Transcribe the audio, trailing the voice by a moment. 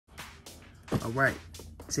All right,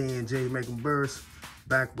 TNJ making burst,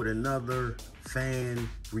 back with another fan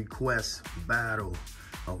request battle.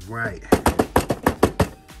 All right,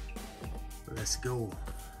 let's go.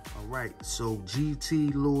 All right, so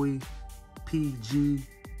GT Louis PG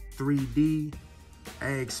 3D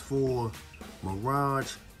asks for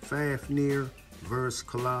Mirage Fafnir versus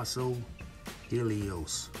Kolossal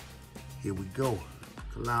Helios. Here we go.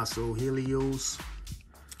 Kolossal Helios.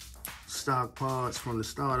 Stock pods from the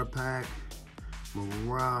starter pack.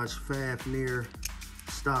 Mirage Fafnir.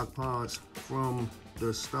 Stock pods from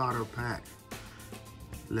the starter pack.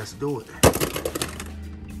 Let's do it.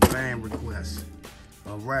 Fan request.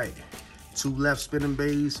 All right. 2 left spinning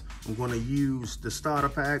bays. I'm going to use the starter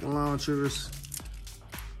pack launchers.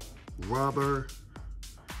 Rubber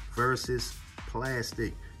versus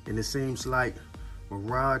plastic. And it seems like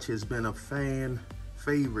Mirage has been a fan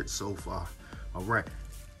favorite so far. All right.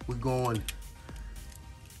 We're going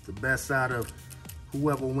the best out of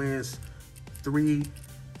whoever wins 3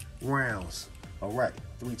 rounds. All right.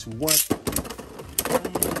 3, 2, 1.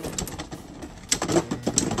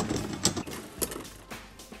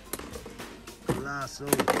 Kolossal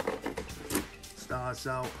starts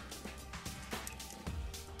out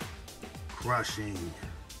crushing.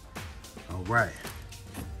 All right.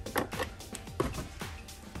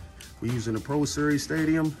 We're using the Pro Series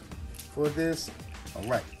Stadium for this. All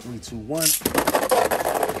right, 3, 2, 1.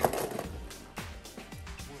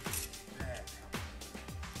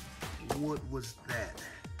 What was that?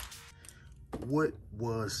 What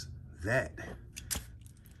was that?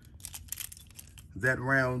 That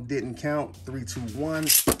round didn't count. 3, 2, 1.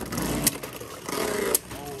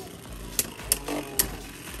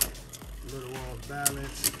 Little off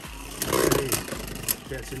balance. Okay.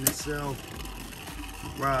 Catching itself.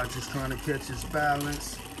 Mirage is trying to catch his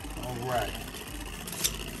balance. All right.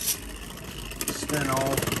 Spin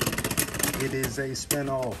off. It is a spin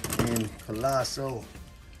off. And Kolossal,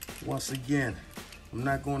 once again, I'm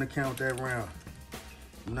not going to count that round.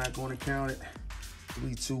 I'm not going to count it.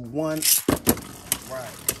 3, 2, 1. All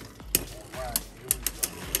right. All right. Here we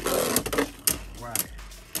go. Right.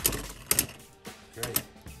 Okay.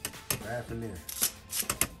 Fafnir.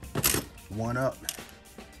 1 up.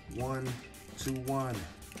 1, 2, 1.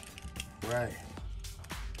 Right.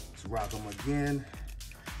 Let's rock them again.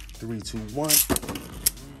 3, 2, 1. Nice.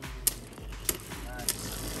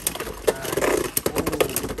 Nice.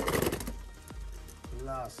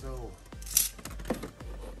 Kolossal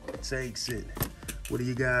takes it. What do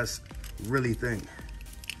you guys really think?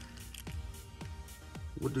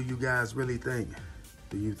 What do you guys really think?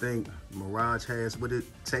 Do you think Mirage has what it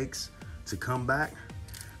takes to come back?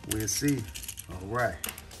 We'll see. All right.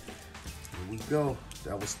 Here we go.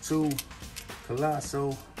 That was 2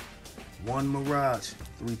 Kolossal, 1 Mirage.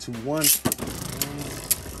 3, 2, 1.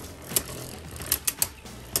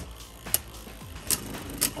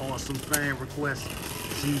 Awesome fan request.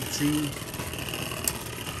 GT,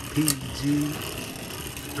 PG,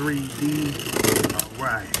 3D. All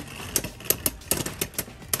right.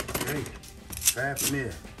 Okay.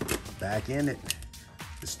 Fafnir, back in it.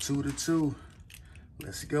 It's 2 to 2.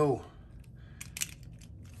 Let's go.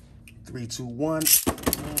 3, 2, 1.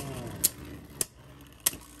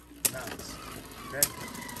 Nice. Okay.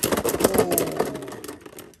 Oh.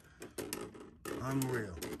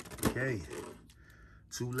 Unreal. Okay.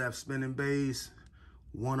 2 left spinning bays.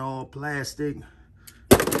 1 all plastic.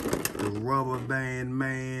 The rubber band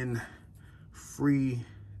man, Free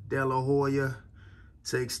De La Hoya,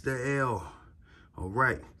 takes the L. All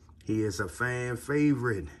right. He is a fan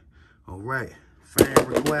favorite. All right. Fan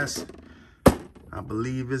request. I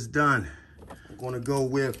believe it's done. I'm going to go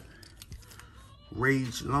with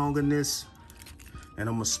Rage Longiness, and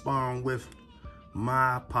I'm going to sparring with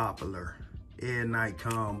my popular Air Knight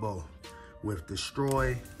combo with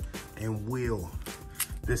Destroy and Will.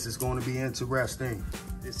 This is going to be interesting.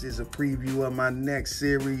 This is a preview of my next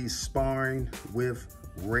series, Sparring with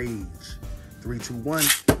Rage. 3, 2, 1.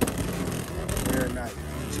 Air Knight.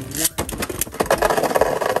 3, 2, 1.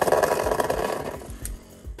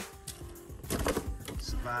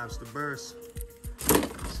 Survives the burst.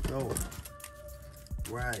 Let's go.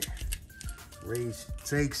 Right. Rage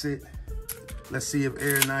takes it. Let's see if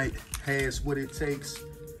Air Knight has what it takes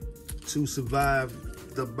to survive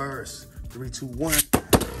the burst. 3, 2, 1.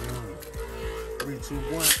 3, 2,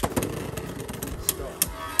 1. Let's go.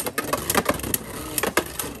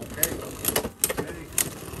 Okay. Okay.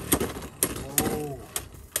 Oh.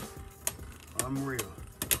 Unreal.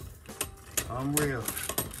 Unreal.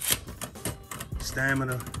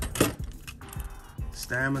 Stamina.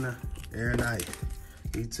 Stamina. Air Knight.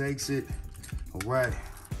 He takes it. All right.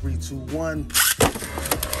 3, 2, 1. All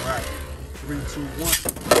right. 3, 2,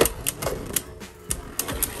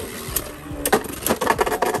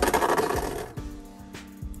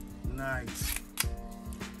 1. Nice.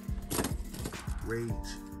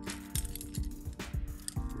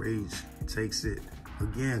 Rage takes it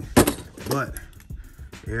again, but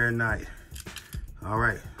air night. All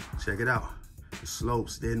right, check it out. The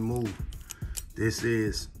slopes didn't move. This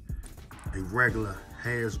is a regular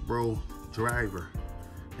Hasbro driver,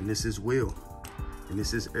 and this is Will, and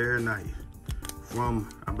this is air night from,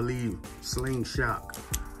 I believe, Slingshot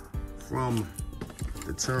from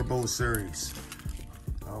the Turbo series.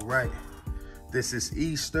 All right, this is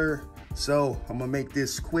Easter, so I'm gonna make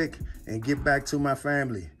this quick and get back to my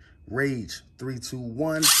family. Rage, 3, 2,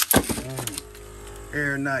 1,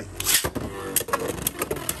 air night.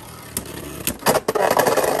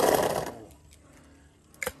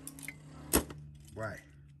 Right,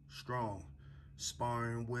 strong,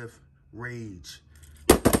 sparring with Rage.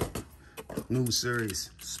 New series,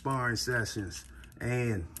 sparring sessions,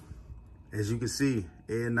 and as you can see,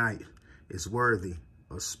 air night is worthy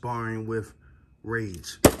of sparring with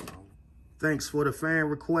Rage. Thanks for the fan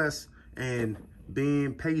requests and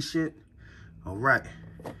being patient. All right,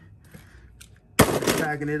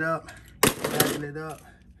 backing it up,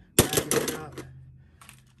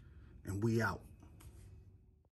 and we out.